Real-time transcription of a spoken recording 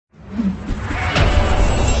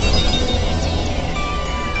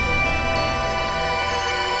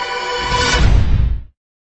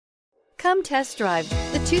Come test drive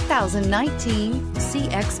the 2019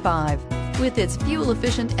 CX-5. With its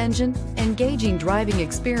fuel-efficient engine, engaging driving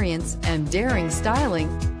experience, and daring styling,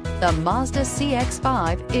 the Mazda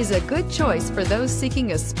CX-5 is a good choice for those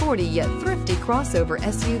seeking a sporty yet thrifty crossover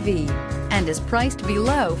SUV and is priced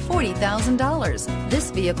below $40,000.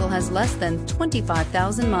 This vehicle has less than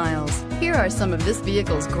 25,000 miles. Here are some of this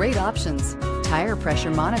vehicle's great options: tire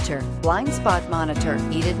pressure monitor, blind spot monitor,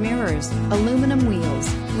 heated mirrors, aluminum wheels,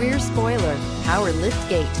 rear spoiler, power lift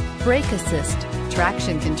gate, brake assist,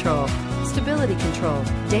 traction control, stability control,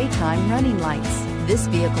 daytime running lights. This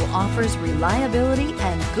vehicle offers reliability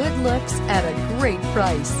and good looks at a great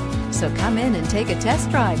price. So come in and take a test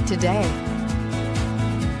drive today.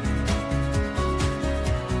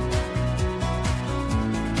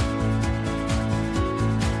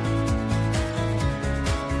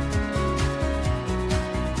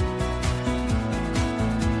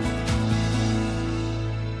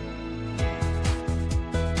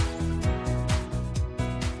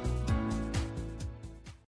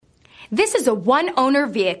 This is a one-owner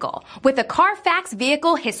vehicle with a Carfax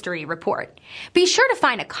Vehicle History Report. Be sure to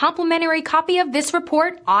find a complimentary copy of this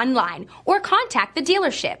report online or contact the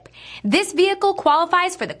dealership. This vehicle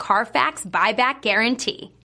qualifies for the Carfax Buyback Guarantee.